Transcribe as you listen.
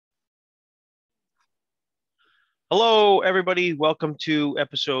Hello, everybody. Welcome to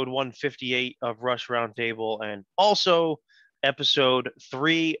episode 158 of Rush Roundtable and also episode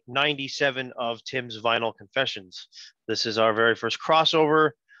 397 of Tim's Vinyl Confessions. This is our very first crossover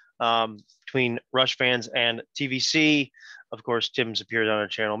between Rush fans and TVC. Of course, Tim's appeared on our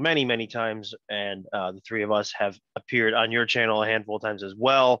channel many, many times, and the three of us have appeared on your channel a handful of times as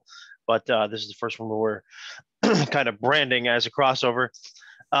well. But this is the first one where we're kind of branding as a crossover.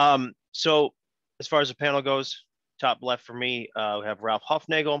 So, as far as the panel goes, top left for me, we have Ralph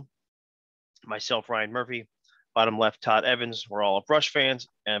Huffnagel, myself, Ryan Murphy. Bottom left, Todd Evans. We're all Rush fans.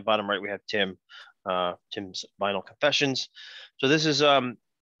 And bottom right, we have Tim's Vinyl Confessions. So this is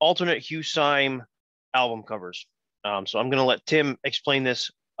alternate Hugh Syme album covers. So I'm going to let Tim explain this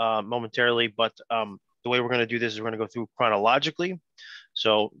momentarily, but the way we're going to do this is we're going to go through chronologically.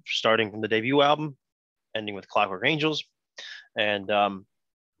 So starting from the debut album, ending with Clockwork Angels. And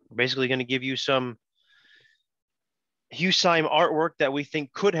we're basically going to give you some Hugh Syme artwork that we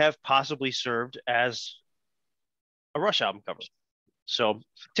think could have possibly served as a Rush album cover. So,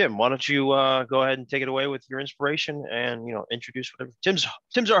 Tim, why don't you go ahead and take it away with your inspiration and introduce whatever.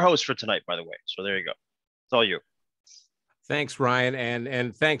 Tim's our host for tonight, by the way. So there you go. It's all you. Thanks, Ryan,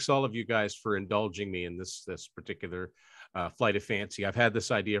 and thanks all of you guys for indulging me in this particular flight of fancy. I've had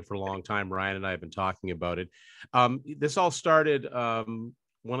this idea for a long time. Ryan and I have been talking about it. This all started.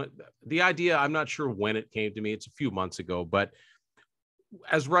 The idea, I'm not sure when it came to me. It's a few months ago, but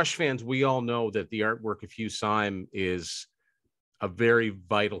as Rush fans, we all know that the artwork of Hugh Syme is a very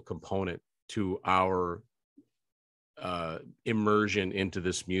vital component to our immersion into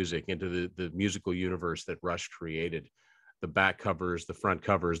this music, into the musical universe that Rush created. The back covers, the front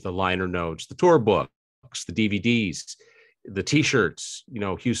covers, the liner notes, the tour books, the DVDs, the T-shirts.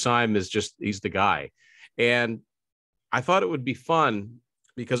 Hugh Syme he's the guy. And I thought it would be fun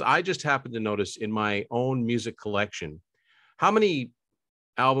because I just happened to notice in my own music collection how many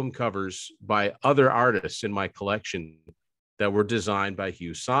album covers by other artists in my collection that were designed by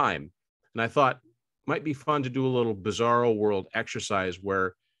Hugh Syme. And I thought it might be fun to do a little bizarro world exercise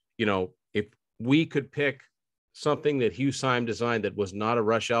where, if we could pick something that Hugh Syme designed that was not a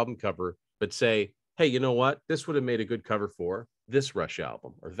Rush album cover, but say, hey, you know what? This would have made a good cover for this Rush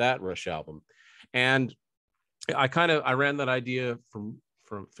album or that Rush album. And I ran that idea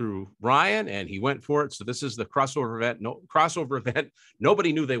through Ryan, and he went for it. So this is the crossover event.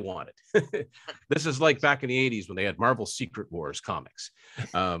 Nobody knew they wanted. This is like back in the 80s when they had Marvel Secret Wars comics.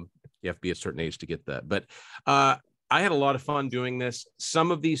 You have to be a certain age to get that. But I had a lot of fun doing this.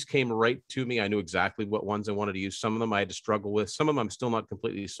 Some of these came right to me. I knew exactly what ones I wanted to use. Some of them I had to struggle with. Some of them I'm still not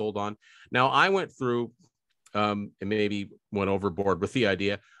completely sold on. Now, I went through and maybe went overboard with the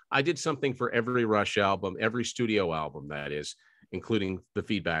idea. I did something for every Rush album, every studio album, that is, including the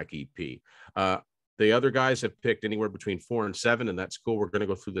Feedback EP. The other guys have picked anywhere between 4 and 7, and that's cool. We're going to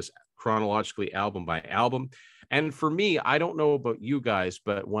go through this chronologically, album by album. And for me, I don't know about you guys,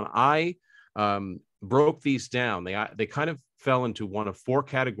 but when I broke these down, they kind of fell into one of 4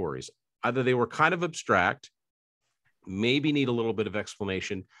 categories. Either they were kind of abstract, maybe need a little bit of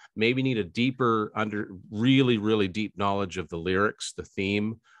explanation, maybe need a deeper, really, really deep knowledge of the lyrics, the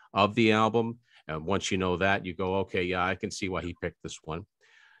theme of the album. And once you know that, you go, okay, yeah, I can see why he picked this one.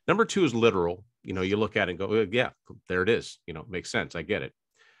 Number 2 is literal. You look at it and go, oh, yeah, there it is. Makes sense. I get it.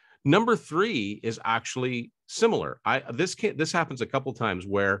 Number 3 is actually similar. This happens a couple times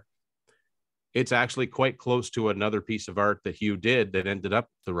where it's actually quite close to another piece of art that Hugh did that ended up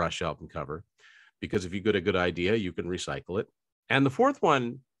the Rush album cover. Because if you get a good idea, you can recycle it. And the 4th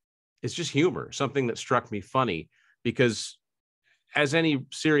one is just humor, something that struck me funny, because as any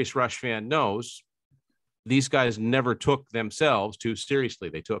serious Rush fan knows, these guys never took themselves too seriously.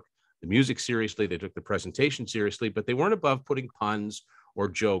 They took the music seriously, they took the presentation seriously, but they weren't above putting puns or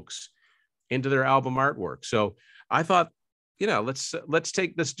jokes into their album artwork. So I thought, let's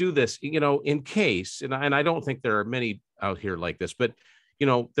do this, in case, and I don't think there are many out here like this, but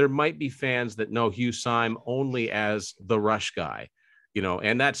there might be fans that know Hugh Syme only as the Rush guy,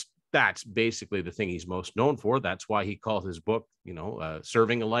 and that's basically the thing he's most known for. That's why he called his book,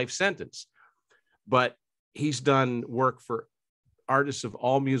 Serving a Life Sentence. But he's done work for artists of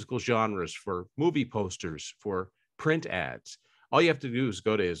all musical genres, for movie posters, for print ads. All you have to do is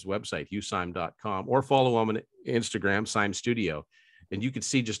go to his website, hughsyme.com, or follow him on Instagram, Syme Studio, and you can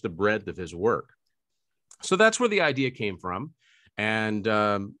see just the breadth of his work. So that's where the idea came from. And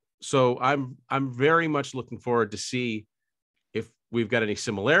so I'm very much looking forward to see if we've got any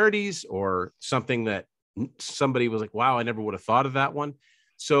similarities or something that somebody was like, wow, I never would have thought of that one.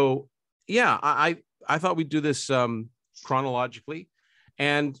 So yeah, I thought we'd do this chronologically.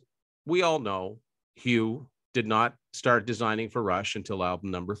 And we all know Hugh did not start designing for Rush until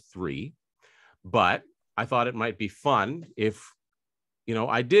album number 3, but I thought it might be fun if,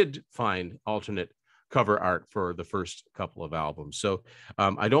 I did find alternate cover art for the first couple of albums. So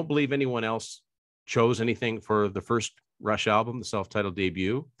I don't believe anyone else chose anything for the first Rush album, the self-titled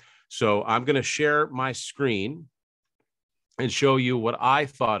debut. So I'm going to share my screen and show you what I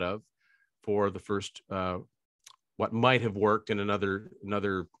thought of for the first, what might have worked in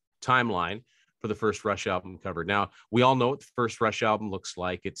another timeline for the first Rush album cover. Now, we all know what the first Rush album looks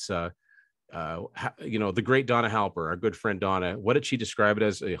like. It's, the great Donna Halper, our good friend Donna. What did she describe it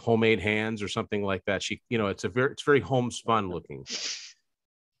as? A homemade hands or something like that? It's very homespun looking.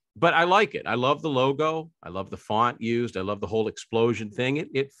 But I like it. I love the logo. I love the font used. I love the whole explosion thing.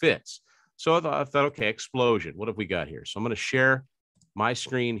 It fits. So I thought, okay, explosion. What have we got here? So I'm going to share my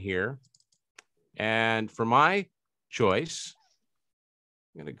screen here. And for my choice,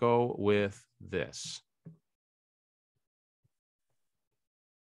 I'm going to go with this.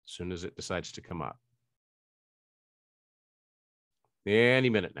 As soon as it decides to come up. Any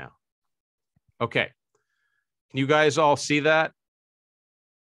minute now. Okay. Can you guys all see that?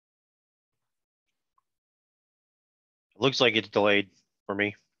 Looks like it's delayed for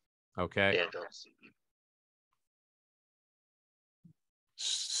me. Okay. Yeah.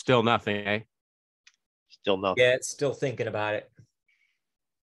 Still nothing, eh? Still nothing. Yeah, it's still thinking about it.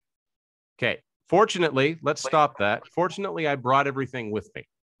 Okay. Fortunately, let's stop that. Fortunately, I brought everything with me.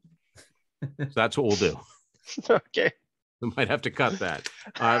 So that's what we'll do. Okay. We might have to cut that.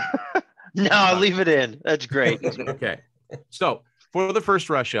 No, leave it in. That's great. Okay. So for the first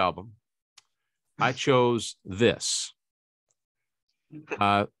Rush album, I chose this.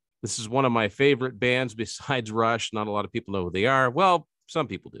 This is one of my favorite bands besides Rush. Not a lot of people know who they are. Well, some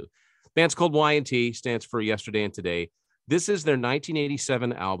people do. Band's called Y&T, stands for Yesterday and Today. This is their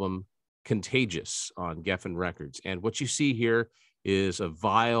 1987 album, Contagious, on Geffen Records. And what you see here is a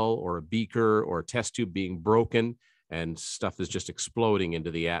vial or a beaker or a test tube being broken, and stuff is just exploding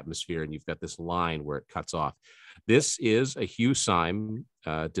into the atmosphere. And you've got this line where it cuts off. This is a Hugh Syme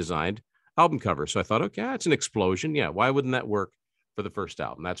designed album cover. So I thought, okay, it's an explosion. Yeah, why wouldn't that work for the first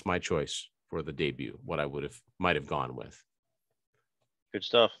album? That's my choice for the debut, what I might have gone with. Good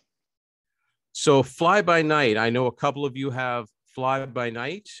stuff. So Fly By Night, I know a couple of you have Fly By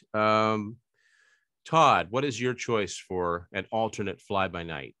Night. Todd, what is your choice for an alternate Fly By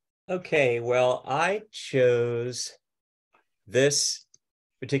Night? Okay, well, I chose this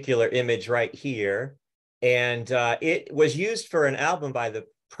particular image right here, and it was used for an album by the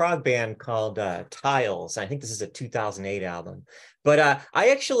prog band called Tiles. I think this is a 2008 album, but I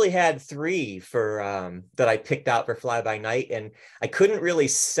actually had 3 for that I picked out for Fly By Night, and I couldn't really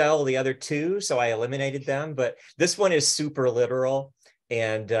sell the other 2, so I eliminated them. But this one is super literal,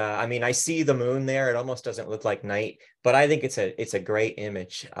 and I mean, I see the moon there. It almost doesn't look like night, but I think it's a great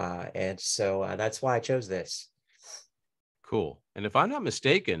image, and so that's why I chose this. Cool. And if I'm not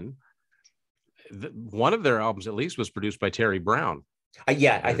mistaken, one of their albums at least was produced by Terry Brown.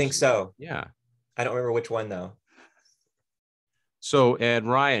 Yeah, I think so. Yeah. I don't remember which one though. So, and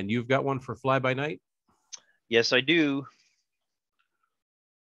Ryan, you've got one for Fly By Night? Yes, I do.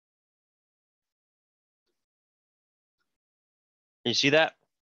 You see that?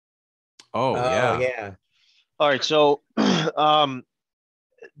 Oh, yeah. All right. So,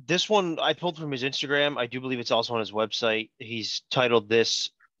 this one I pulled from his Instagram. I do believe it's also on his website. He's titled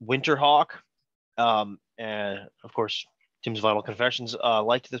this Winterhawk. And of course, Tim's Vinyl Confessions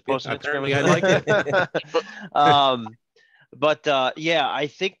liked this post on Instagram. Apparently I like it. But yeah, I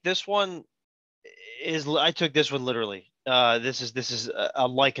think this one is. I took this one literally. This is a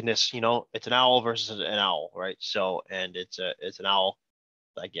likeness. It's an owl versus an owl, right? So, and it's an owl,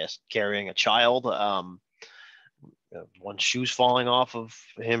 I guess, carrying a child. One shoe's falling off of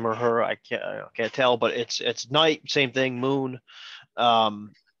him or her. I can't tell, but it's night. Same thing, moon. And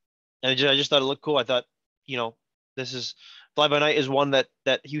I just thought it looked cool. I thought, this is Fly By Night is one that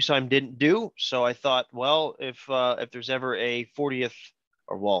Hugh Syme didn't do. So I thought, well, if there's ever a 40th,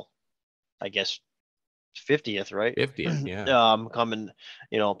 or well, I guess 50th, right? 50th, yeah. Coming,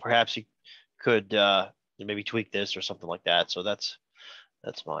 perhaps he could maybe tweak this or something like that. So that's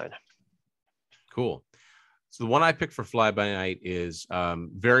mine. Cool. So the one I picked for Fly By Night is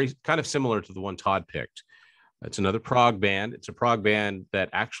very kind of similar to the one Todd picked. It's another prog band. It's a prog band that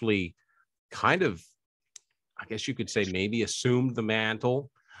actually kind of, I guess you could say, maybe assumed the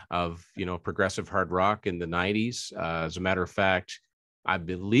mantle of, progressive hard rock in the 90s. As a matter of fact, I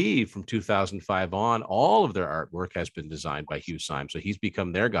believe from 2005 on, all of their artwork has been designed by Hugh Syme. So he's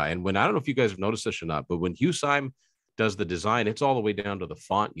become their guy. And I don't know if you guys have noticed this or not, but when Hugh Syme does the design. It's all the way down to the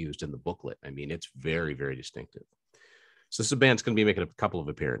font used in the booklet. I mean, it's very, very distinctive. So this band's going to be making a couple of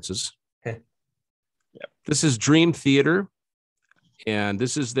appearances. Yep. This is Dream Theater, and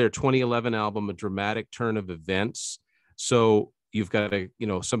this is their 2011 album, A Dramatic Turn of Events. So you've got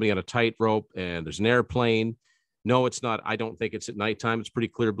somebody on a tightrope, and there's an airplane. No, it's not. I don't think it's at nighttime. It's pretty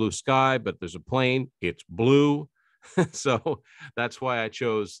clear blue sky, but there's a plane. It's blue. So that's why I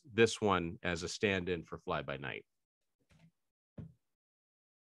chose this one as a stand-in for Fly By Night.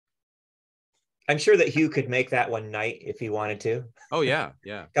 I'm sure that Hugh could make that one night if he wanted to. Oh, yeah.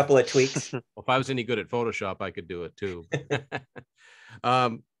 Yeah. A couple of tweaks. Well, if I was any good at Photoshop, I could do it too.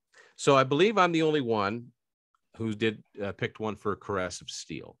 So I believe I'm the only one who picked one for Caress of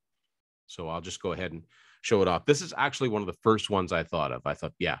Steel. So I'll just go ahead and show it off. This is actually one of the first ones I thought of. I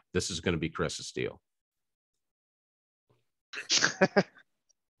thought, yeah, this is going to be Caress of Steel.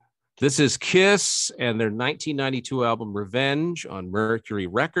 This is Kiss and their 1992 album Revenge on Mercury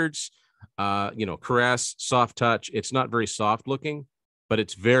Records. Caress, soft touch. It's not very soft looking, but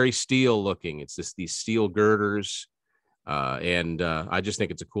it's very steel looking. It's these steel girders. And I just think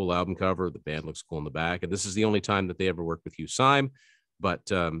it's a cool album cover. The band looks cool in the back. And this is the only time that they ever worked with Hugh Syme. But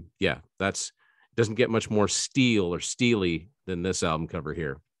doesn't get much more steel or steely than this album cover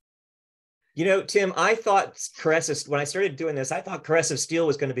here. Tim, I thought when I started doing this, I thought Caress of Steel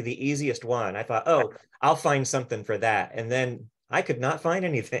was going to be the easiest one. I thought, I'll find something for that. And then I could not find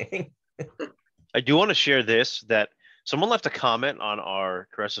anything. I do want to share this, that someone left a comment on our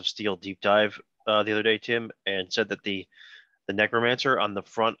Caress of Steel deep dive the other day, Tim, and said that the necromancer on the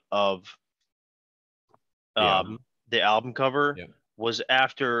front of the album cover was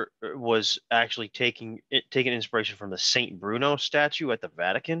actually taking inspiration from the Saint Bruno statue at the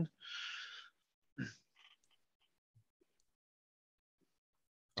Vatican.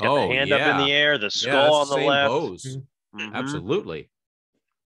 Got the hand up in the air, the skull on the left. Pose. Mm-hmm. Absolutely.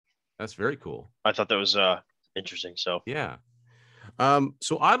 That's very cool. I thought that was interesting. So yeah.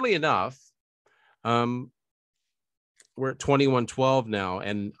 So oddly enough, we're at 2112 now,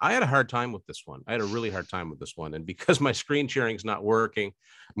 and I had a hard time with this one. I had a really hard time with this one, and because my screen sharing is not working,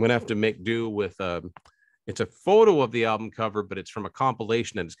 I'm gonna have to make do with it's a photo of the album cover, but it's from a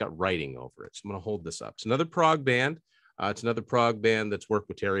compilation and it's got writing over it. So I'm gonna hold this up. It's another prog band. It's another prog band that's worked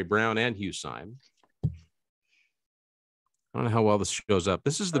with Terry Brown and Hugh Syme. I don't know how well this shows up.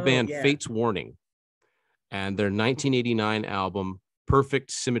 This is the band Fate's Warning and their 1989 album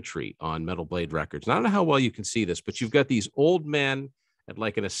Perfect Symmetry on Metal Blade Records. And I don't know how well you can see this, but you've got these old men at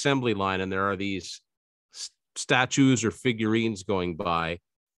like an assembly line, and there are these statues or figurines going by.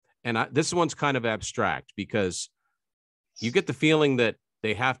 And this one's kind of abstract because you get the feeling that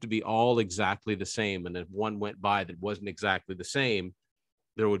they have to be all exactly the same. And if one went by that wasn't exactly the same,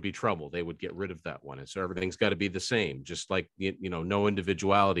 there would be trouble. They would get rid of that one. And so everything's got to be the same, just like, no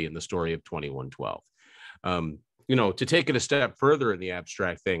individuality in the story of 2112. To take it a step further in the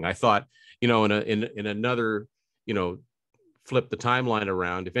abstract thing, I thought, in another, flip the timeline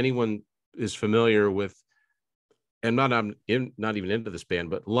around. If anyone is familiar with, and not even into this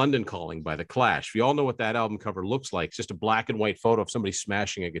band, but London Calling by The Clash. We all know what that album cover looks like. It's just a black and white photo of somebody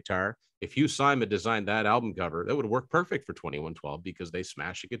smashing a guitar. If Hugh Syme had designed that album cover, that would work perfect for 2112 because they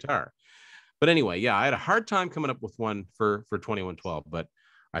smash a guitar. But anyway, I had a hard time coming up with one for 2112, but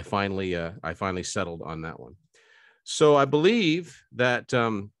I finally settled on that one. So I believe that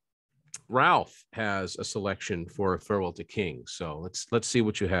Ralph has a selection for Farewell to King. So let's see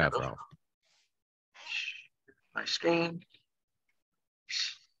what you have, Ralph. My screen.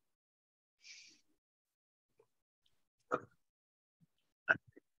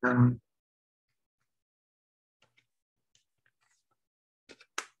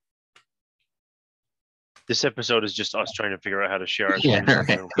 This episode is just us trying to figure out how to share our Yeah,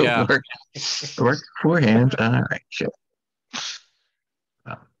 screen. right. Work beforehand. All right, sure. Is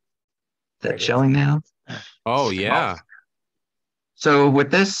that showing now? Oh yeah. So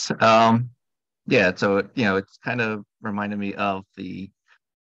with this, so it's kind of reminded me of the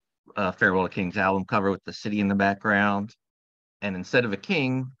Farewell to King's album cover with the city in the background, and instead of a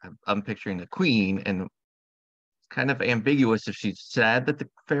king, I'm picturing a queen, and it's kind of ambiguous if she's sad that the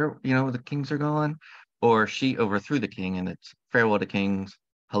kings are gone, or she overthrew the king, and it's Farewell to Kings,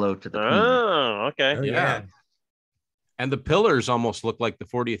 hello to the queen. Oh, okay. Oh, yeah. And the pillars almost look like the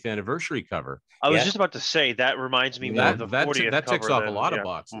 40th anniversary cover. I was just about to say that reminds me more of the 40th that ticks cover off a lot of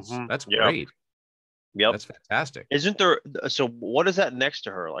boxes. Mm-hmm. That's great. Yep. That's fantastic. Isn't there? So what is that next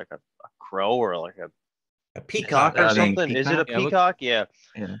to her? Like a crow or like a peacock or something? Peacock? Is it a peacock? Yeah.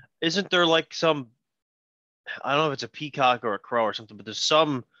 Yeah. Isn't there like some? I don't know if it's a peacock or a crow or something, but there's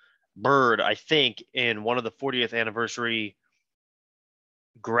some bird, I think, in one of the 40th anniversary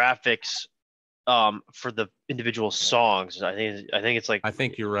graphics for the individual songs. I think it's like, I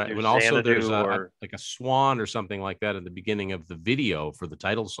think you're right. either When also there's Xanadu or like a swan or something like that at the beginning of the video for the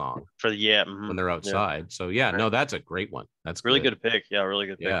title song for the when they're yeah, outside. So yeah, no, that's a great one. That's really good. good pick. Yeah, really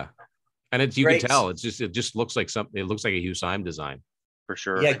good pick Yeah. And it's, you can Great. tell it just looks like something. It looks like a Hugh Syme design. for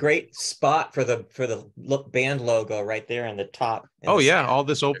sure. Yeah, great spot for the band logo right there in the top. Oh yeah, all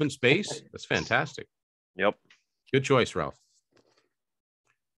this open space. That's fantastic. Yep. Good choice, Ralph.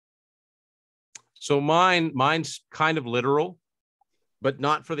 So mine's kind of literal, but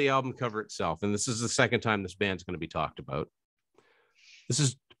not for the album cover itself. And this is the second time this band's going to be talked about. This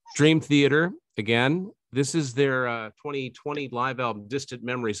is Dream Theater again. This is their 2020 live album, Distant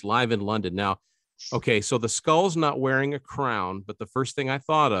Memories, live in London. Now, okay, so the skull's not wearing a crown, but the first thing I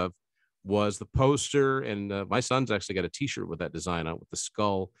thought of was the poster, and my son's actually got a T-shirt with that design on, with the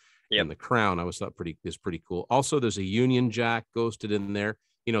skull and the crown. I was thought is pretty cool. Also, there's a Union Jack ghosted in there.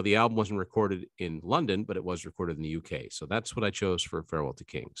 You know, the album wasn't recorded in London, but it was recorded in the UK. So that's what I chose for Farewell to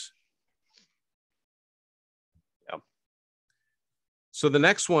Kings. Yeah. So the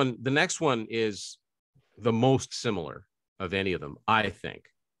next one is the most similar of any of them, I think.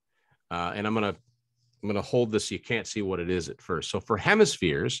 And I'm gonna hold this so you can't see what it is at first. So for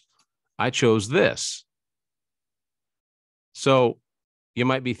Hemispheres, I chose this. So you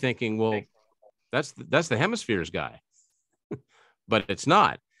might be thinking, well, that's the Hemispheres guy. But it's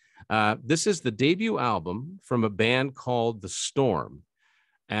not. This is the debut album from a band called The Storm.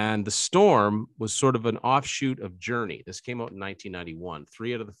 And The Storm was sort of an offshoot of Journey. This came out in 1991.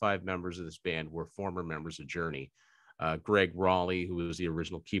 3 out of the 5 members of this band were former members of Journey. Greg Raleigh, who was the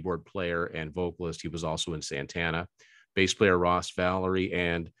original keyboard player and vocalist, he was also in Santana. Bass player Ross Valerie,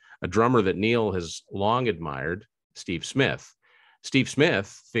 and a drummer that Neil has long admired, Steve Smith. Steve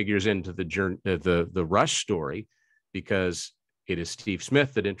Smith figures into the Rush story because it is Steve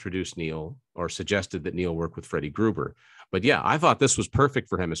Smith that introduced Neil, or suggested that Neil work with Freddie Gruber. But yeah, I thought this was perfect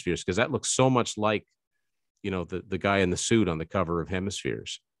for Hemispheres because that looks so much like, you know, the guy in the suit on the cover of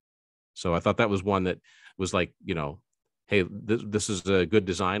Hemispheres. So I thought that was one that was like, you know, hey, this is a good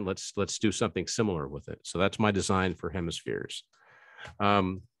design. Let's do something similar with it. So that's my design for Hemispheres.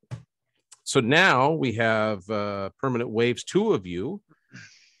 So now we have Permanent Waves. 2 of you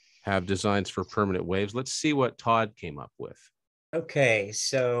have designs for Permanent Waves. Let's see what Todd came up with. Okay,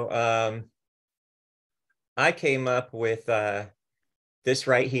 so I came up with this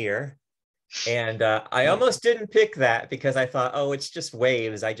right here. And I almost didn't pick that because I thought, oh, it's just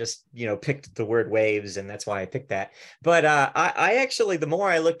waves. I just, picked the word waves, and that's why I picked that. But I actually, the more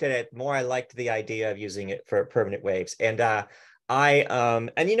I looked at it, the more I liked the idea of using it for permanent waves. And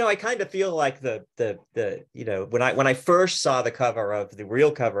I kind of feel like the when I first saw the cover of the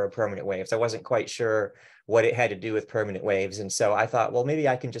real cover of Permanent Waves, I wasn't quite sure what it had to do with permanent waves. And so I thought, well, maybe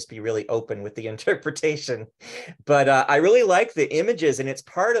I can just be really open with the interpretation. But I really like the images, and it's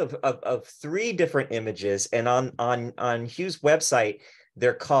part of 3 different images. And on Hugh's website,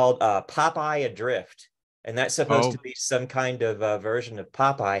 they're called Popeye Adrift. And that's supposed to be some kind of version of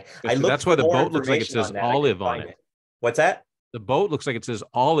Popeye. That's why the boat looks like it says olive on it. What's that? The boat looks like it says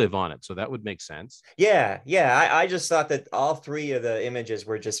olive on it, so that would make sense. Yeah. I just thought that all 3 of the images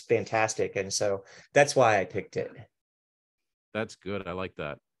were just fantastic, and so that's why I picked it. That's good. I like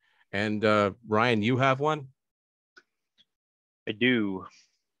that. And Ryan, you have one? I do.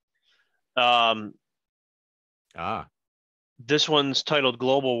 This one's titled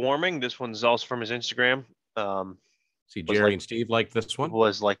Global Warming. This one's also from his Instagram. See, Jerry and Steve like this one.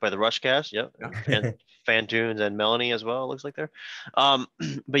 Was liked by the Rushcast, yep. And Fantunes and Melanie as well, it looks like there.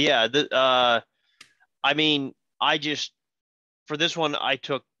 But yeah, I mean, for this one, I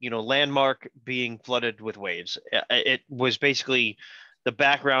took, Landmark being flooded with waves. It was basically the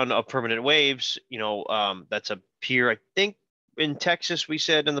background of Permanent Waves. That's a pier, I think, in Texas, we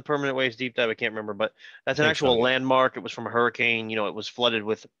said in the Permanent Waves deep dive. I can't remember, but that's an actual landmark. It was from a hurricane. It was flooded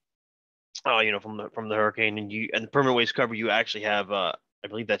with from the hurricane, and the Permanent Waves cover, you actually have I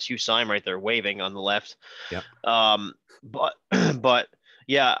believe that's Hugh Syme right there waving on the left. Yep. But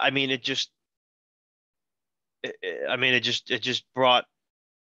yeah, I mean, it just brought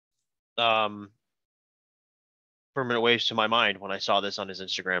Permanent Waves to my mind when I saw this on his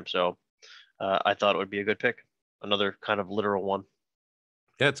Instagram. So I thought it would be a good pick. Another kind of literal one.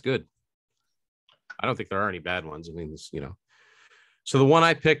 Yeah, it's good. I don't think there are any bad ones. I mean, So the one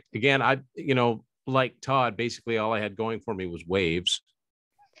I picked, again, like Todd, basically all I had going for me was waves.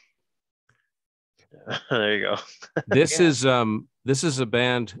 There you go. This is a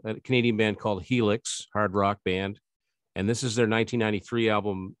Canadian band called Helix, hard rock band. And this is their 1993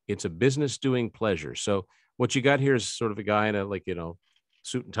 album. It's a business doing pleasure. So what you got here is sort of a guy in a, like,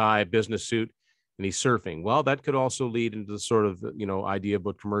 suit and tie, business suit, and he's surfing. Well, that could also lead into the sort of, idea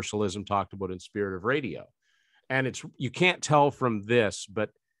about commercialism talked about in Spirit of Radio. And you can't tell from this,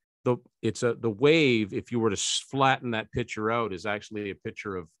 but the wave, if you were to flatten that picture out, is actually a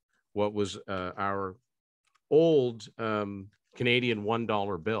picture of what was our old Canadian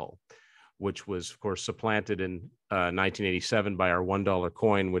 $1 bill, which was, of course, supplanted in 1987 by our $1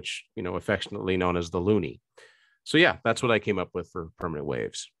 coin, which, affectionately known as the loonie. So yeah, that's what I came up with for permanent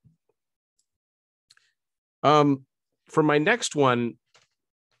waves. For my next one,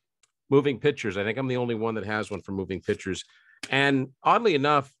 moving pictures, I think I'm the only one that has one for moving pictures. And oddly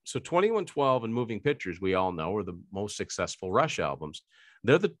enough, so 2112 and Moving Pictures, we all know, are the most successful Rush albums.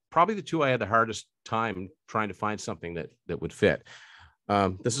 They're probably the two I had the hardest time trying to find something that would fit.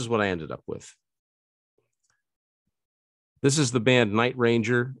 This is what I ended up with. This is the band Night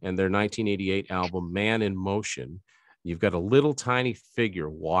Ranger and their 1988 album, Man in Motion. You've got a little tiny figure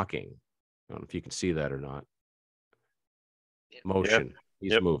walking. I don't know if you can see that or not. Motion. Yep.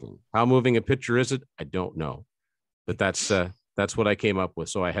 He's moving. How moving a picture is it? I don't know. But that's what I came up with.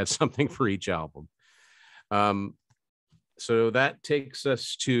 So I had something for each album. So that takes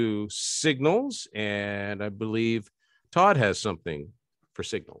us to Signals. And I believe Todd has something for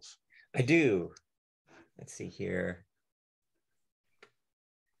Signals. I do. Let's see here.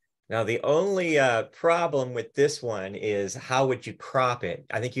 Now, the only problem with this one is how would you crop it?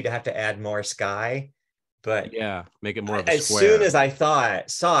 I think you'd have to add more sky, but yeah, make it more of a as square. soon as I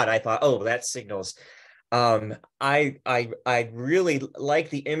saw it, I thought, oh, that's Signals. I really like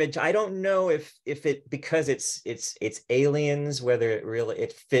the image. I don't know if it, because it's aliens, whether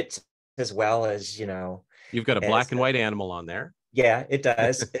it fits as well as, You've got a black and white animal on there. Yeah, it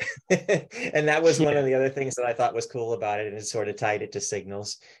does. And that was one of the other things that I thought was cool about it, and it sort of tied it to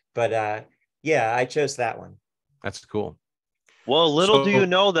Signals. But yeah, I chose that one. That's cool. Well, little do you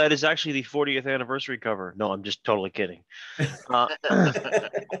know that is actually the 40th anniversary cover. No, I'm just totally kidding.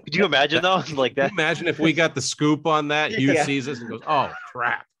 Could you imagine though, like that? Can you imagine if we got the scoop on that? Hugh sees us and goes, "Oh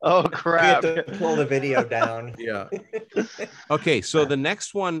crap! Oh crap!" We have to pull the video down. Yeah. Okay, so the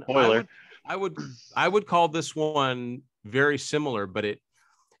next one, I would call this one very similar, but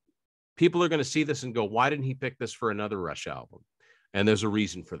people are going to see this and go, "Why didn't he pick this for another Rush album?" And there's a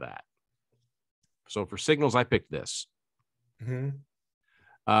reason for that. So for Signals, I picked this.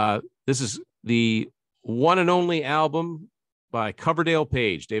 Mm-hmm. This is the one and only album by Coverdale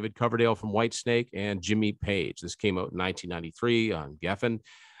Page, David Coverdale from Whitesnake, and Jimmy Page. This came out in 1993 on Geffen,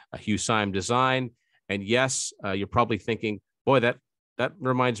 a Hugh Syme design. And yes, you're probably thinking, boy, that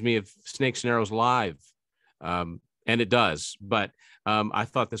reminds me of Snakes and Arrows Live. And it does, but I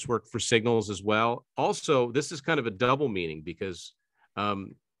thought this worked for Signals as well. Also, this is kind of a double meaning because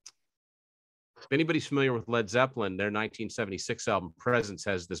if anybody's familiar with Led Zeppelin, their 1976 album Presence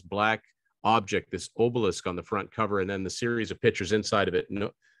has this black object, this obelisk on the front cover, and then the series of pictures inside of it.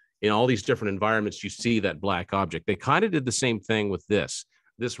 In all these different environments, you see that black object. They kind of did the same thing with this.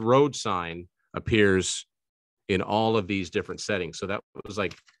 This road sign appears in all of these different settings. So that was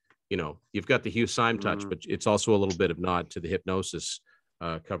like, you've got the Hugh Syme touch, but it's also a little bit of nod to the Hypnosis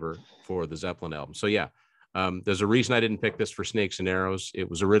cover for the Zeppelin album. So yeah, there's a reason I didn't pick this for Snakes and Arrows. It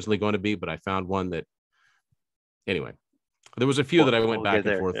was originally going to be, but I found one that, anyway, there was a few that I went back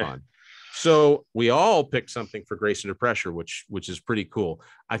and forth on. So we all picked something for Grace Under Pressure, which is pretty cool.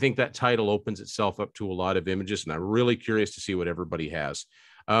 I think that title opens itself up to a lot of images, and I'm really curious to see what everybody has.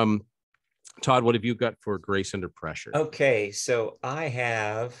 Todd, what have you got for Grace Under Pressure? Okay, so I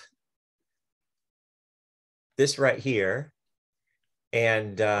have this right here,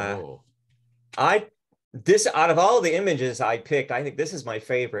 and this, out of all the images I picked, I think this is my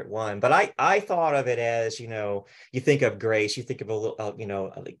favorite one. But I thought of it as, you think of Grace, you think of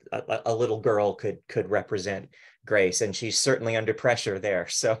a little girl could represent Grace, and she's certainly under pressure there.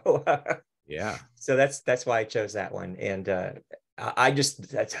 So yeah, so that's why I chose that one. And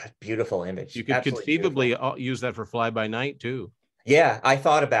that's a beautiful image. You could absolutely conceivably use that for Fly By Night too. Yeah, I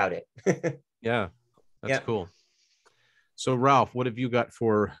thought about it. Yeah, that's cool. So Ralph, what have you got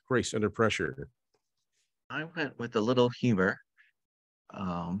for Grace Under Pressure? I went with a little humor.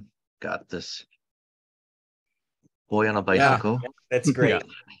 Got this boy on a bicycle. Yeah, that's great.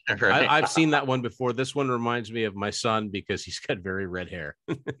 Yeah. Right. I've seen that one before. This one reminds me of my son because he's got very red hair.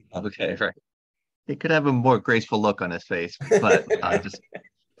 Okay, right. He could have a more graceful look on his face, but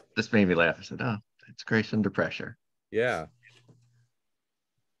just made me laugh. I said, "Oh, it's Grace Under Pressure." Yeah.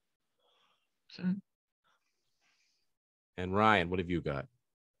 So, and Ryan, what have you got?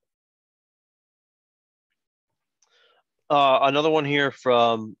 Another one here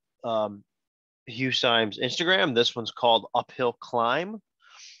from Hugh Syme's Instagram. This one's called Uphill Climb.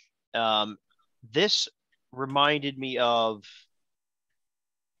 This reminded me of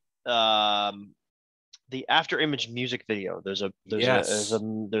the After Image music video. There's a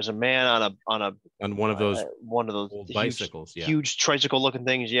man on one of those old huge bicycles, huge tricycle looking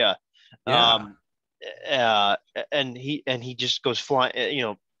things. Yeah. And he just goes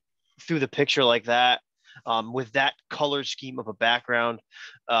flying, through the picture like that, with that color scheme of a background.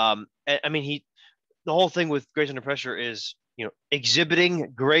 I mean, the whole thing with Grace Under Pressure is,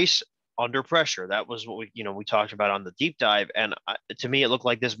 exhibiting grace under pressure. That was what we talked about on the deep dive. And to me, it looked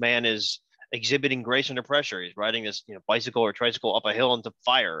like this man is exhibiting grace under pressure. He's riding this, bicycle or tricycle up a hill into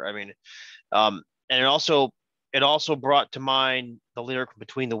fire. I mean, and it also brought to mind the lyric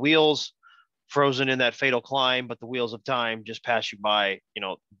 "Between the Wheels," frozen in that fatal climb, but the wheels of time just pass you by.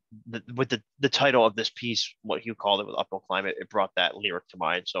 With the title of this piece, what Hugh called it, with Uphill Climb, it brought that lyric to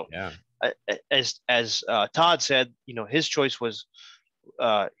mind. So, yeah. As Todd said, his choice was,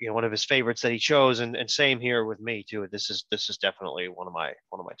 one of his favorites that he chose, and same here with me too. This is definitely one of my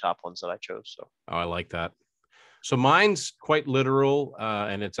top ones that I chose. So, I like that. So mine's quite literal,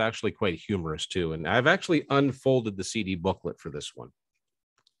 and it's actually quite humorous too. And I've actually unfolded the CD booklet for this one.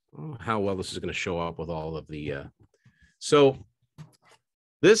 How well this is going to show up with all of the. So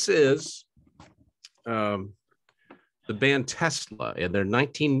this is the band Tesla and their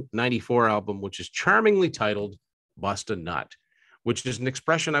 1994 album, which is charmingly titled "Bust a Nut," which is an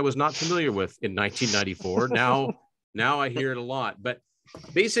expression I was not familiar with in 1994. Now I hear it a lot. But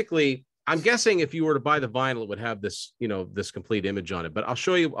basically, I'm guessing if you were to buy the vinyl, it would have this, this complete image on it. But I'll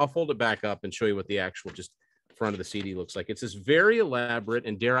show you. I'll fold it back up and show you what the actual just front of the CD looks like. It's this very elaborate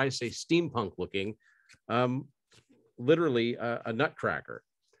and, dare I say, steampunk looking, literally a nutcracker.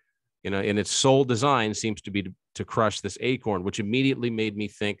 And its sole design seems to be to crush this acorn, which immediately made me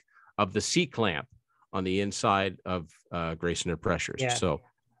think of the C-clamp on the inside of Grace Under Pressure. Yeah. So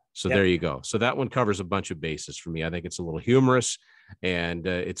there you go. So that one covers a bunch of bases for me. I think it's a little humorous, and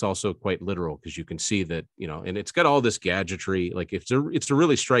it's also quite literal, because you can see that, and it's got all this gadgetry. Like it's a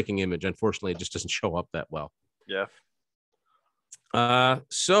really striking image. Unfortunately, it just doesn't show up that well. Yeah.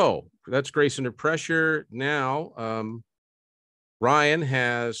 So that's Grace Under Pressure. Now, Ryan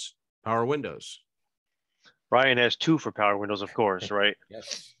has Power Windows. Ryan has 2 for Power Windows, of course, right?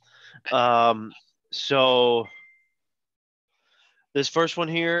 Yes. So this first one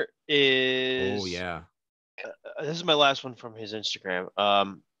here is. Oh yeah. This is my last one from his Instagram.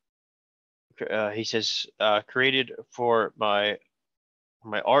 He says, created for my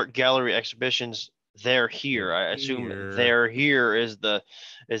art gallery exhibitions. They're here. I assume "They're Here" is the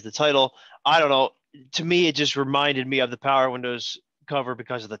title. I don't know. To me, it just reminded me of the Power Windows cover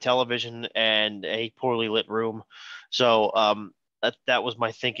because of the television and a poorly lit room. So that was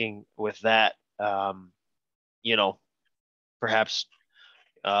my thinking with that. Perhaps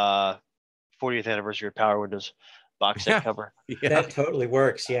 40th anniversary of Power Windows box set cover. Yeah. That totally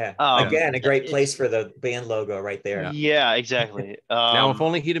works. Yeah. Again, a great place for the band logo right there. Yeah, exactly. Now, if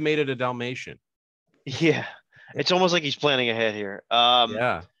only he'd have made it a Dalmatian. Yeah, it's almost like he's planning ahead here.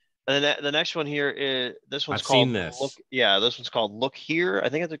 Yeah. And then the next one here is this one's I've called seen this. Look. Yeah, this one's called "Look Here." I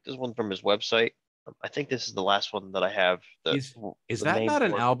think I took this one from his website. I think this is the last one that I have. Is that not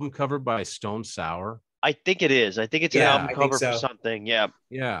an album cover by Stone Sour? I think it is. I think it's an album cover for something. Yeah.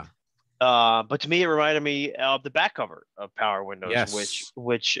 Yeah. But to me, it reminded me of the back cover of Power Windows, Yes.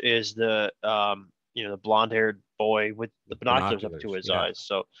 which is the the blonde-haired boy with the binoculars up to his eyes.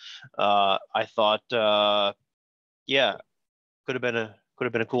 So I thought, could have been a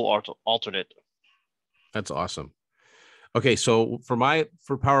cool alternate. That's awesome. Okay, so for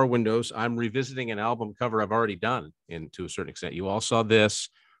Power Windows, I'm revisiting an album cover I've already done to a certain extent. You all saw the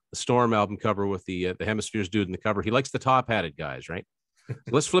Storm album cover with the Hemispheres dude in the cover. He likes the top-hatted guys, right? So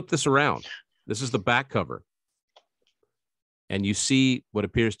let's flip this around. This is the back cover. And you see what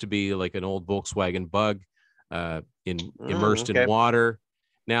appears to be like an old Volkswagen Bug immersed in water.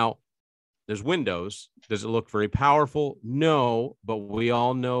 Now, there's windows. Does it look very powerful? No, but we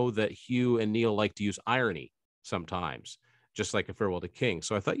all know that Hugh and Neil like to use irony sometimes, just like A Farewell to King.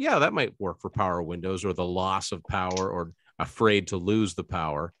 So I thought, yeah, that might work for Power Windows, or the loss of power, or afraid to lose the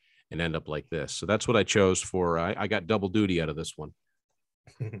power and end up like this. So that's what I chose for. I got double duty out of this one.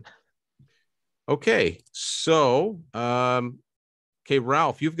 Okay, so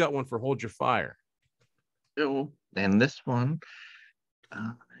Ralph, you've got one for Hold Your Fire. So, and this one,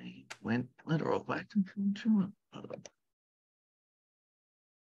 I went literal back to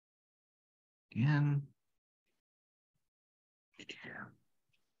again. Yeah.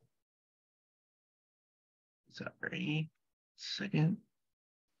 Sorry. Second.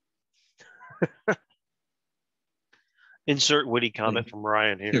 Insert witty comment from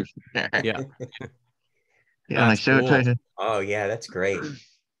Ryan here. Yeah. Yeah, I showed cool. Oh yeah, that's great.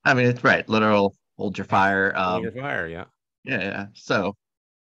 I mean, it's right. Literal hold your fire. Hold your fire, yeah. Yeah. So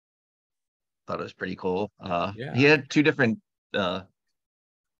thought it was pretty cool. Yeah. He had two different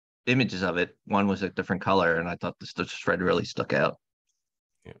images of it. One was a different color, and I thought the shred really stuck out.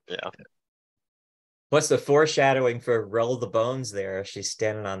 Yeah. What's the foreshadowing for Roll the Bones there? She's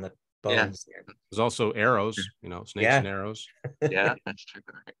standing on the bones there. There's also arrows, snakes and arrows. Yeah, that's true.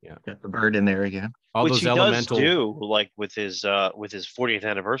 Yeah. Got the bird in there again. All Which those he elemental. does do, like with his 40th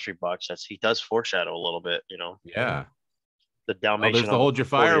anniversary box. He does foreshadow a little bit, Yeah. The Oh, Dalmatian. there's the hold your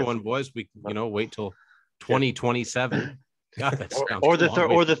fire 40th. one, boys. We wait till 2027. God, that sounds or the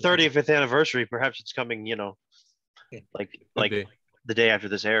long. or the 35th anniversary. Perhaps it's coming, like Okay. the day after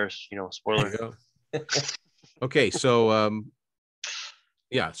this airs. Spoiler. There you go. Okay, so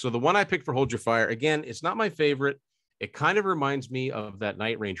so the one I picked for Hold Your Fire, again, it's not my favorite. It kind of reminds me of that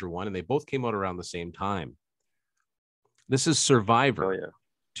Night Ranger one, and they both came out around the same time. This is Survivor. Oh yeah.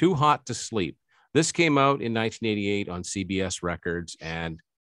 Too Hot to Sleep. This came out in 1988 on CBS Records, and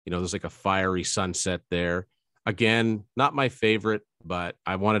there's like a fiery sunset there. Again, not my favorite, but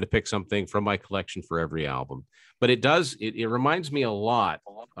I wanted to pick something from my collection for every album. But it reminds me a lot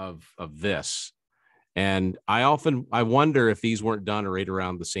of this. And I wonder if these weren't done right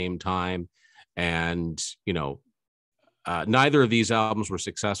around the same time. And, neither of these albums were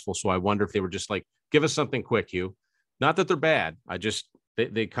successful. So I wonder if they were just like, give us something quick, Hugh. Not that they're bad.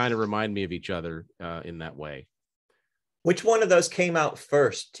 They kind of remind me of each other in that way. Which one of those came out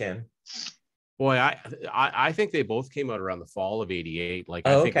first, Tim? Boy, I think they both came out around the fall of '88. Like,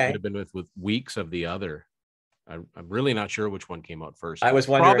 Oh, I think it okay. would have been with weeks of the other. I'm really not sure which one came out first. I was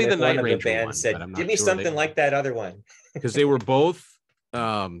wondering Probably if the one Night of the Ranger band one, said, but I'm not give me sure. something like that other one. Because they were both,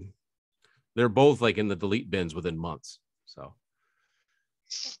 they're both like in the delete bins within months.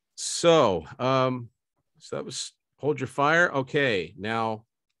 So that was Hold Your Fire. Okay, now,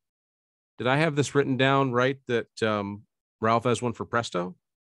 did I have this written down right that Ralph has one for Presto?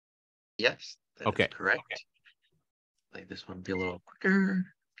 Yes. That Okay. is correct. Okay. Like this one be a little quicker.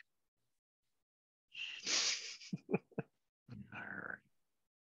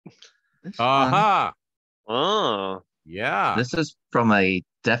 This Aha. Oh. Yeah. This is from a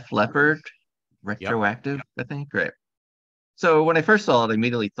Def Leppard retroactive, I think. Right. So when I first saw it, I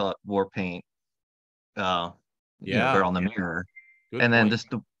immediately thought war paint. They're on the mirror. Good and then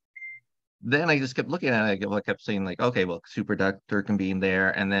point. then I just kept looking at it. I kept saying like, okay, well, Super Doctor can be in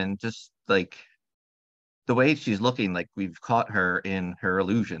there, and then just like the way she's looking, like we've caught her in her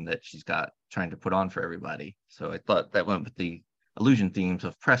illusion that she's got trying to put on for everybody. So I thought that went with the illusion themes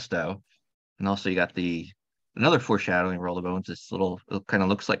of Presto, and also you got another foreshadowing Roll the Bones. This it kind of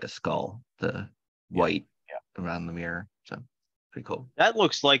looks like a skull, the white around the mirror. So pretty cool. That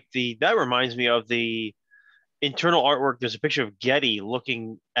looks like that reminds me of the internal artwork. There's a picture of Getty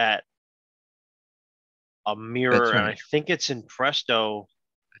looking at a mirror, and I think it's in Presto.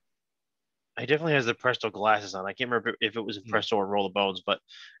 He definitely has the Presto glasses on. I can't remember if it was in Presto or Roll the Bones, but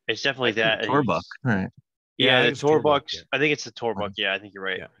it's definitely that. Torbuck, right? Yeah, the Torbuck. Torbucks. I think it's the Torbuck. Yeah, I think you're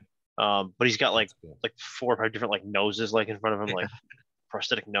right. Yeah. But he's got like 4 or 5 different like noses like in front of him, like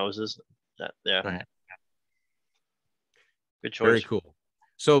prosthetic noses. Right. Good choice. Very cool.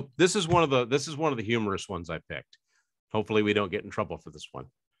 So this is one of the humorous ones I picked. Hopefully we don't get in trouble for this one.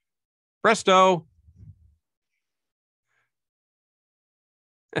 Presto.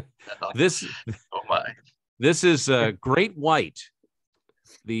 This is Great White,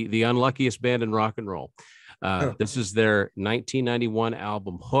 the unluckiest band in rock and roll. This is their 1991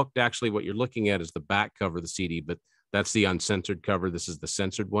 album Hooked. Actually, what you're looking at is the back cover of the CD, but that's the uncensored cover. This is the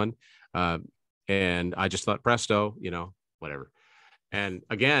censored one. And I just thought Presto, whatever. And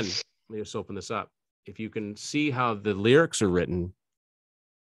again, let me just open this up. If you can see how the lyrics are written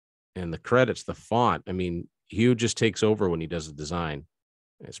and the credits, the font, I mean, Hugh just takes over when he does the design.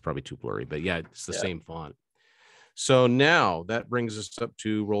 It's probably too blurry, but yeah, it's the same font. So now that brings us up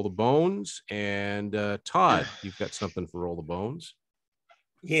to Roll the Bones. And Todd, you've got something for Roll the Bones.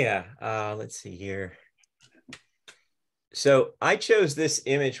 Yeah, let's see here. So I chose this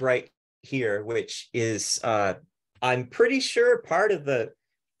image right here, which is I'm pretty sure part of the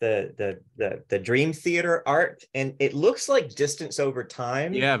Dream Theater art, and it looks like Distance Over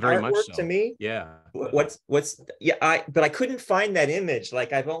Time. Yeah, very much so. To me. Yeah. But I couldn't find that image.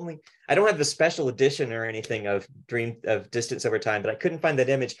 Like I don't have the special edition or anything of Distance Over Time, but I couldn't find that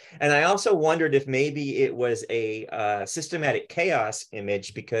image. And I also wondered if maybe it was a Systematic Chaos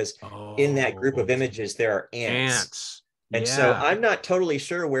image, because in that group of images there are ants. And so Yeah. I'm not totally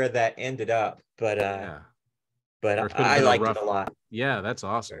sure where that ended up, but Yeah. Or but it could have I been liked rough. it a lot. Yeah, that's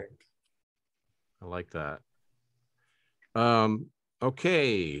awesome. I like that.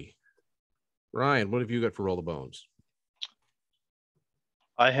 Okay. Ryan, what have you got for Roll the Bones?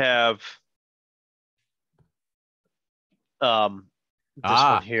 I have this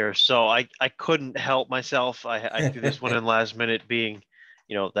one here. So I couldn't help myself. I threw this one in last minute, being,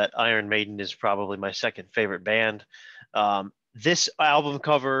 that Iron Maiden is probably my second favorite band. This album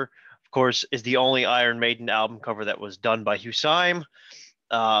cover, of course, is the only Iron Maiden album cover that was done by Hugh Syme.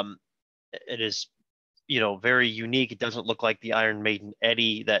 It is, very unique. It doesn't look like the Iron Maiden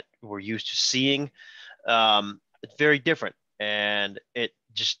Eddie that we're used to seeing. It's very different, and it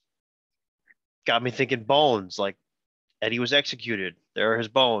just got me thinking Bones. Like, Eddie was executed. There are his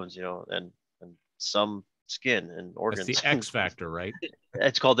bones, and some skin and organs. That's the X Factor, right?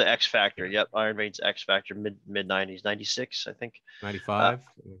 It's called the X Factor. Yep, Iron Maiden's X Factor, mid 90s, 96, I think. 95.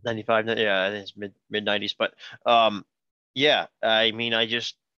 95. Yeah, I think it's mid 90s. But yeah, I mean, I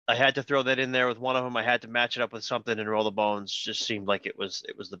had to throw that in there with one of them. I had to match it up with something, and Roll the Bones just seemed like it was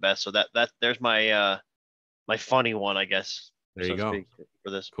the best. So that there's my my funny one, I guess. There you go. For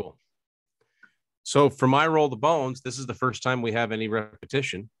this. Cool. So for my Roll the Bones, this is the first time we have any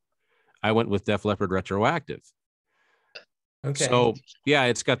repetition. I went with Def Leppard Retroactive. Okay. So yeah,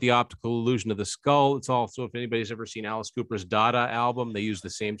 it's got the optical illusion of the skull. It's also, if anybody's ever seen Alice Cooper's Dada album, they use the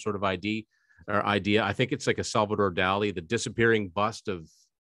same sort of idea. I think it's like a Salvador Dali, the disappearing bust of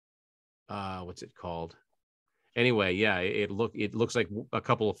what's it called? Anyway, yeah, it looks like a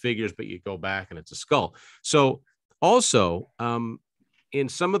couple of figures, but you go back and it's a skull. So also, in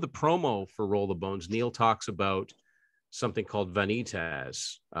some of the promo for Roll the Bones, Neil talks about something called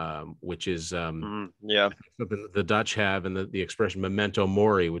vanitas, which is something the Dutch have, and the expression memento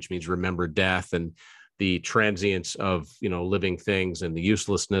mori, which means remember death, and the transience of living things and the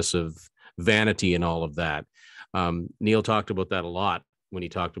uselessness of vanity and all of that. Neil talked about that a lot when he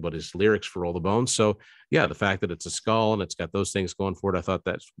talked about his lyrics for Roll the Bones. So yeah, the fact that it's a skull and it's got those things going for it, I thought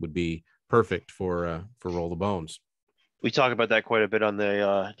that would be perfect for Roll the Bones. We talk about that quite a bit on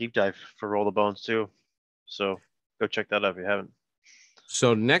the deep dive for Roll the Bones too. So go check that out if you haven't.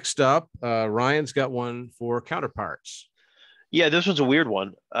 So next up, Ryan's got one for Counterparts. Yeah, this one's a weird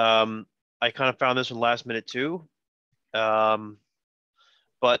one. I kind of found this one last minute too. But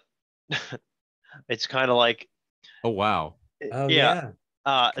it's kind of like, oh wow. Oh yeah.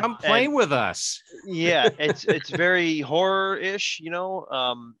 Come play with us. Yeah, it's very horror-ish, if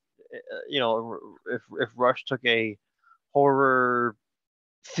Rush took a horror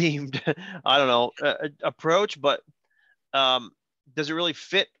themed I don't know approach, but does it really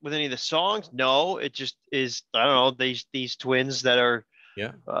fit with any of the songs? No, it just is. I don't know, these twins that are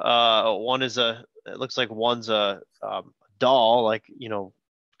one is it looks like one's a doll, like kind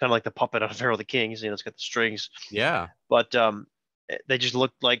of like the puppet on Pharaoh the Kings, it's got the strings, but they just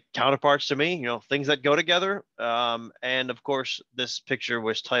look like counterparts to me, things that go together. And of course, this picture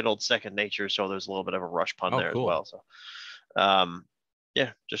was titled Second Nature, so there's a little bit of a Rush pun there as well. So,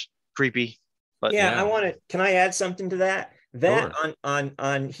 yeah, just creepy. But yeah, can I add something to that? That sure.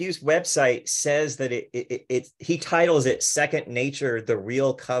 on Hugh's website says that he titles it Second Nature, the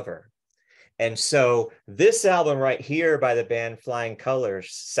real cover. And so this album right here by the band Flying Colors,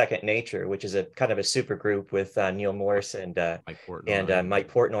 Second Nature, which is a kind of a super group with Neil Morris and Mike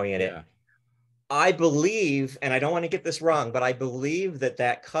Portnoy in it. I believe, and I don't want to get this wrong, but I believe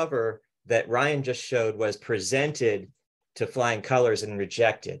that cover that Ryan just showed was presented to Flying Colors and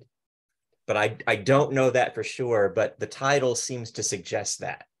rejected. But I don't know that for sure, but the title seems to suggest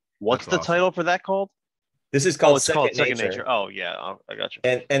that. What's the title for that called? This is called Second Nature. Oh yeah, I got you.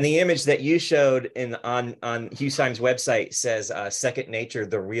 And the image that you showed on Hugh Syme's website says Second Nature,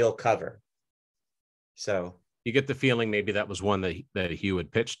 the real cover. So you get the feeling maybe that was one that Hugh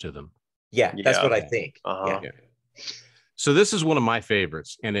had pitched to them. Yeah, that's what I think. Uh-huh. Yeah. So this is one of my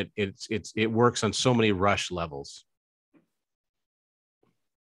favorites, and it works on so many Rush levels.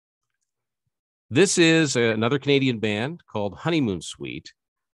 This is another Canadian band called Honeymoon Suite.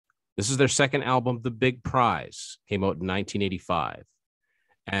 This is their second album, The Big Prize, came out in 1985.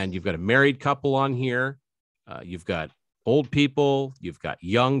 And you've got a married couple on here. You've got old people. You've got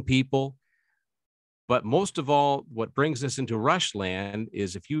young people. But most of all, what brings us into Rush land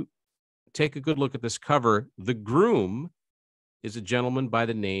is, if you take a good look at this cover, the groom is a gentleman by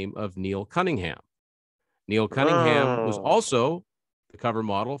the name of Neil Cunningham. Neil Cunningham was also the cover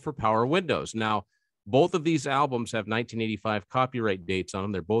model for Power Windows. Now, both of these albums have 1985 copyright dates on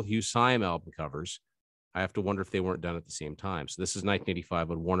them. They're both Hugh Syme album covers. I have to wonder if they weren't done at the same time. So this is 1985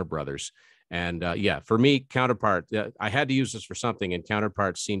 with Warner Brothers. And yeah, for me, Counterpart, I had to use this for something, and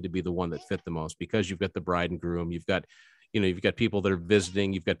Counterpart seemed to be the one that fit the most, because you've got the bride and groom, you've got people that are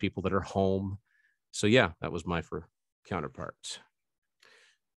visiting, you've got people that are home. So yeah, that was my for Counterparts.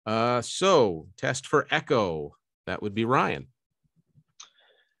 So Test for Echo, that would be Ryan.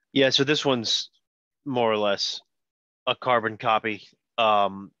 Yeah, so this one's more or less a carbon copy.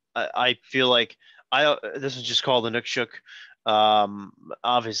 I feel like this is just called the Nookshuk.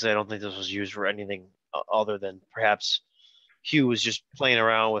 Obviously, I don't think this was used for anything other than perhaps Hugh was just playing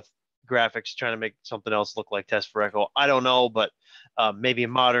around with graphics, trying to make something else look like Test for Echo. I don't know, but maybe a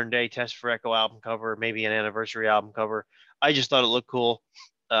modern day Test for Echo album cover, maybe an anniversary album cover. I just thought it looked cool,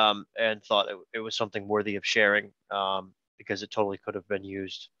 and thought it was something worthy of sharing, because it totally could have been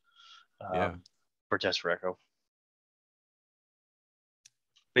used for Test for Echo,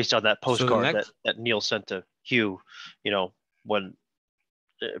 based on that postcard that Neil sent to Hugh, when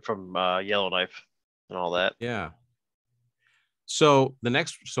from Yellowknife and all that. Yeah. So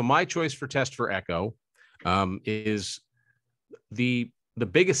my choice for Test for Echo is the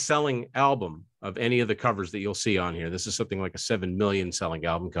biggest selling album of any of the covers that you'll see on here. This is something like a 7 million selling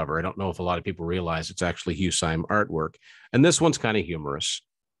album cover. I don't know if a lot of people realize it's actually Hugh Syme artwork. And this one's kind of humorous.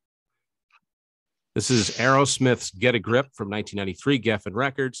 This is Aerosmith's Get a Grip from 1993, Geffen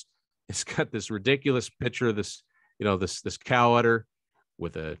Records. It's got this ridiculous picture of this, this cow udder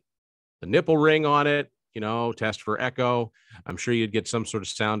with a nipple ring on it, Test for Echo. I'm sure you'd get some sort of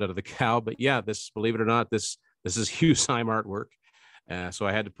sound out of the cow, but yeah, believe it or not, this is Hugh Syme artwork. So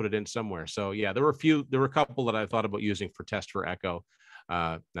I had to put it in somewhere. So yeah, there were a couple that I thought about using for Test for Echo.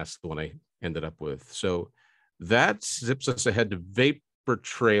 That's the one I ended up with. So that zips us ahead to Vapor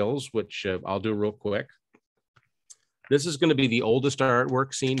Trails, which I'll do real quick. This is going to be the oldest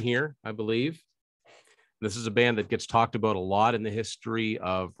artwork seen here, I believe. This is a band that gets talked about a lot in the history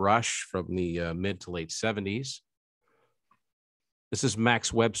of Rush from the mid to late 70s. This is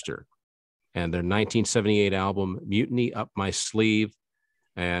Max Webster and their 1978 album, Mutiny Up My Sleeve.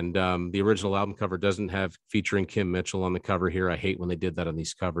 And the original album cover doesn't have featuring Kim Mitchell on the cover here. I hate when they did that on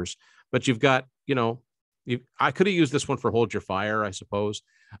these covers. But you've got, I could have used this one for Hold Your Fire, I suppose.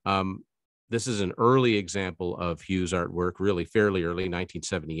 This is an early example of Hugh's artwork, really fairly early,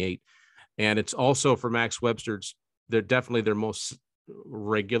 1978. And it's also for Max Webster's, they're definitely their most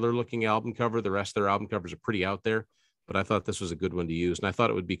regular looking album cover. The rest of their album covers are pretty out there, but I thought this was a good one to use. And I thought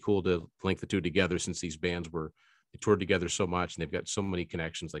it would be cool to link the two together, since these bands they toured together so much and they've got so many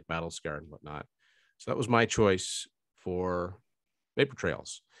connections like Battle Scar and whatnot. So that was my choice for Vapor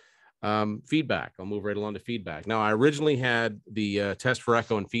Trails. Feedback. I'll move right along to feedback. Now, I originally had the Test for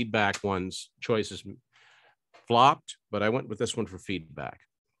Echo and feedback ones choices flopped, but I went with this one for feedback.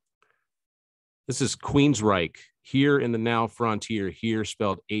 This is Queensryche, Here in the Now Frontier, here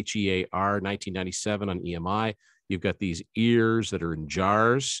spelled HEAR, 1997 on EMI. You've got these ears that are in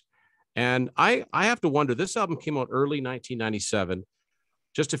jars. And I have to wonder, this album came out early 1997,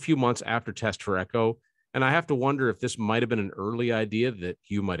 just a few months after Test for Echo. And I have to wonder if this might have been an early idea that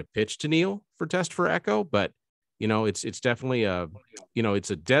Hugh might have pitched to Neil for Test for Echo. But, it's definitely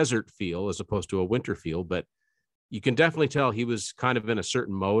it's a desert feel as opposed to a winter feel. But you can definitely tell he was kind of in a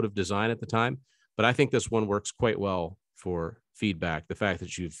certain mode of design at the time. But I think this one works quite well for feedback, the fact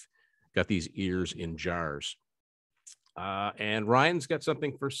that you've got these ears in jars. And Ryan's got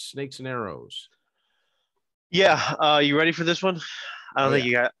something for Snakes and Arrows. Yeah, you ready for this one? I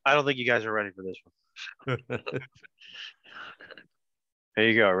don't think you guys are ready for this one. Here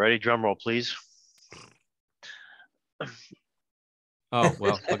you go. Ready? Drum roll, please. Oh,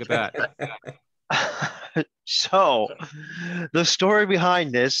 well, look at that. So the story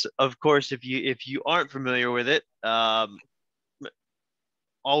behind this, of course, if you aren't familiar with it,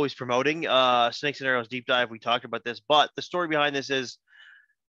 always promoting Snakes and Arrows Deep Dive. We talked about this, but the story behind this is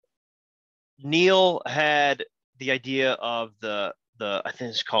Neil had the idea of the I think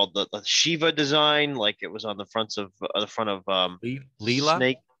it's called the Shiva design, like it was on the front of Leela?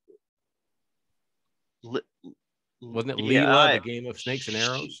 Snake. Wasn't it Leela, the game of Snakes and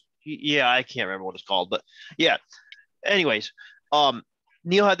Arrows? Yeah, I can't remember what it's called, but yeah. Anyways,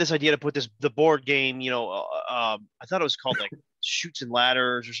 Neil had this idea to put the board game, I thought it was called like Chutes and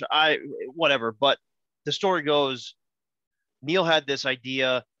Ladders or whatever. But the story goes, Neil had this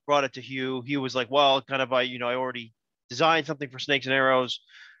idea, brought it to Hugh. Hugh was like, well, kind of, I already designed something for Snakes and Arrows.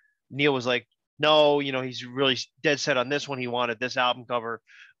 Neil was like, no, he's really dead set on this one. He wanted this album cover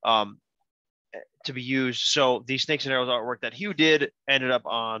to be used. So the Snakes and Arrows artwork that Hugh did ended up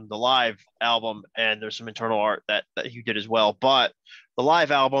on the live album, and there's some internal art that Hugh did as well. But the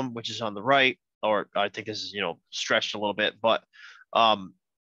live album, which is on the right, or I think this is, stretched a little bit, but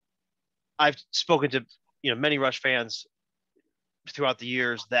I've spoken to, many Rush fans throughout the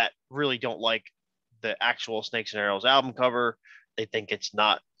years that really don't like the actual Snakes and Arrows album cover. They think it's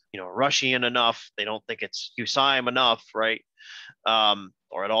not, Rushian enough. They don't think it's Hugh Syme enough, right?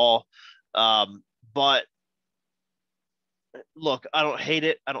 Or at all. But look, I don't hate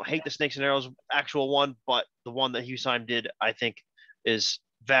it. I don't hate the Snakes and Arrows actual one, but the one that Hugh Syme did, I think, is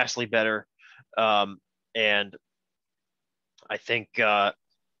vastly better. And I think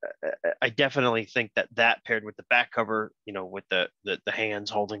I definitely think that paired with the back cover, with the hands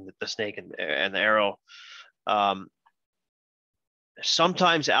holding the snake and the arrow.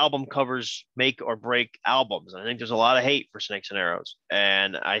 Sometimes album covers make or break albums. I think there's a lot of hate for Snakes and Arrows,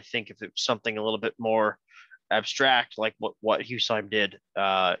 and I think if it's something a little bit more abstract, like what Hugh Syme did,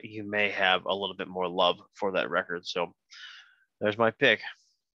 you may have a little bit more love for that record. So there's my pick.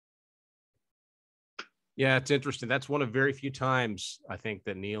 Yeah, it's interesting. That's one of very few times I think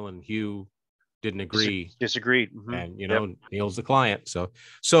that Neil and Hugh didn't agree. Disagreed. Mm-hmm. And Neil's the client.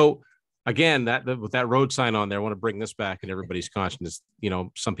 So again, with that road sign on there, I want to bring this back in everybody's consciousness.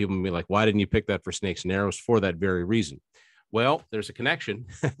 Some people may be like, why didn't you pick that for Snakes and Arrows? For that very reason. Well, there's a connection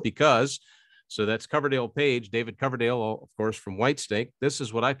because that's Coverdale Page, David Coverdale, of course, from Whitesnake. This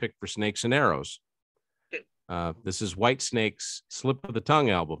is what I picked for Snakes and Arrows. This is Whitesnake's Slip of the Tongue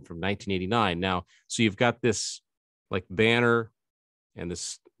album from 1989. Now, so you've got this like banner and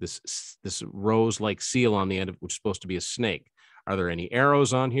this rose-like seal on the end of which is supposed to be a snake. Are there any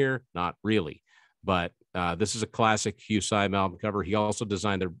arrows on here? Not really, but this is a classic Hugh Syme album cover. He also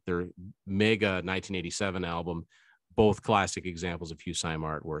designed their mega 1987 album, both classic examples of Hugh Syme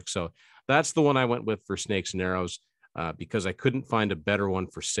artwork. So that's the one I went with for Snakes and Arrows. Because I couldn't find a better one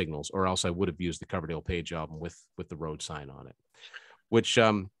for Signals, or else I would have used the Coverdale Page album with the road sign on it, which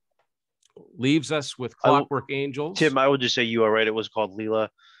leaves us with Clockwork Angels. Tim, I would just say you are right. It was called Leela.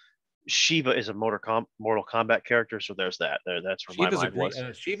 Shiva is a Mortal Kombat character, so there's that. That's where my mind was.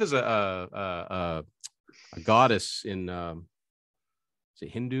 Shiva's a goddess in is it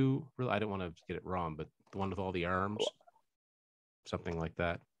Hindu? Really, I don't want to get it wrong, but the one with all the arms, something like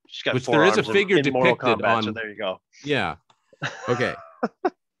that. Which there is a figure depicted on. So there you go. Yeah. Okay.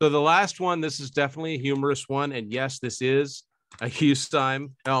 So the last one, this is definitely a humorous one, and yes, this is a Hugh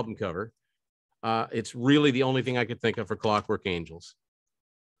Syme album cover. It's really the only thing I could think of for Clockwork Angels.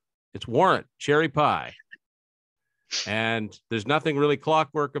 It's Warrant, Cherry Pie, and there's nothing really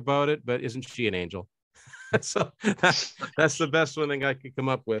clockwork about it, but isn't she an angel? So that's the best one thing I could come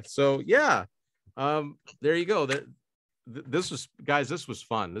up with. So yeah, there you go. This was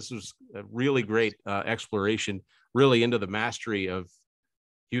fun. This was a really great exploration, really into the mastery of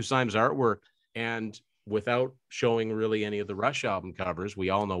Hugh Syme's artwork, and without showing really any of the Rush album covers. We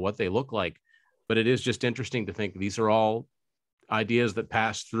all know what they look like, but it is just interesting to think these are all ideas that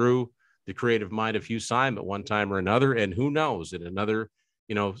pass through the creative mind of Hugh Syme at one time or another, and who knows, in another,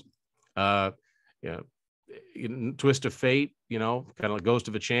 twist of fate, kind of like Ghost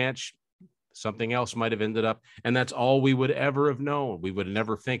of a Chance, something else might have ended up, and that's all we would ever have known. We would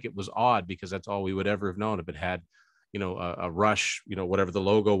never think it was odd, because that's all we would ever have known if it had, a Rush, whatever the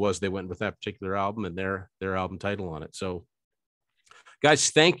logo was, they went with that particular album and their album title on it. So guys,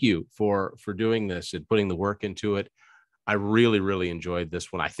 thank you for doing this and putting the work into it. I really, really enjoyed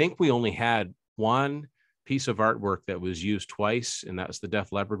this one. I think we only had one piece of artwork that was used twice, and that was the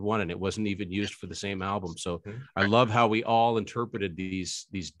Def Leppard one, and it wasn't even used for the same album. So I love how we all interpreted these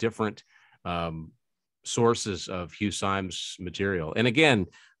different sources of Hugh Syme's material. And again,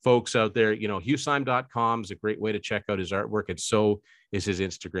 folks out there, HughSyme.com is a great way to check out his artwork, and so is his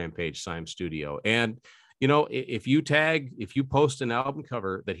Instagram page, Syme Studio. And if you post an album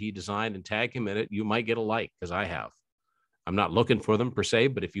cover that he designed and tag him in it, you might get a like, because I have. I'm not looking for them per se,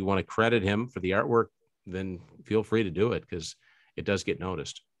 but if you want to credit him for the artwork, then feel free to do it, because it does get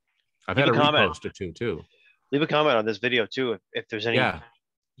noticed. I've had a repost or two too. Leave a comment on this video too, if there's any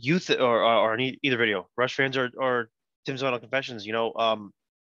youth or any either video, Rush fans or Tim's Vinyl Confessions.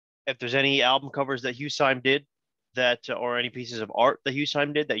 If there's any album covers that Hugh Syme did that, or any pieces of art that Hugh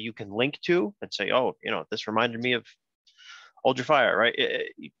Syme did that you can link to and say, oh, this reminded me of Hold Your Fire, right?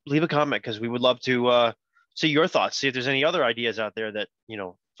 Leave a comment, because we would love to see your thoughts. See if there's any other ideas out there that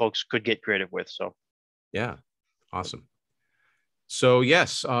folks could get creative with. So, yeah, awesome. So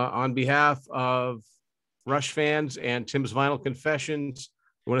yes, on behalf of Rush fans and Tim's Vinyl Confessions,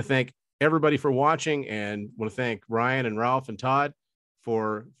 I want to thank everybody for watching, and want to thank Ryan and Ralph and Todd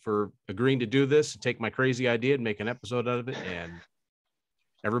for agreeing to do this and take my crazy idea and make an episode out of it. And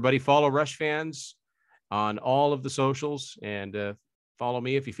everybody follow Rush Fans on all of the socials, and follow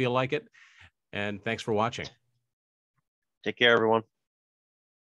me if you feel like it. And thanks for watching. Take care, everyone.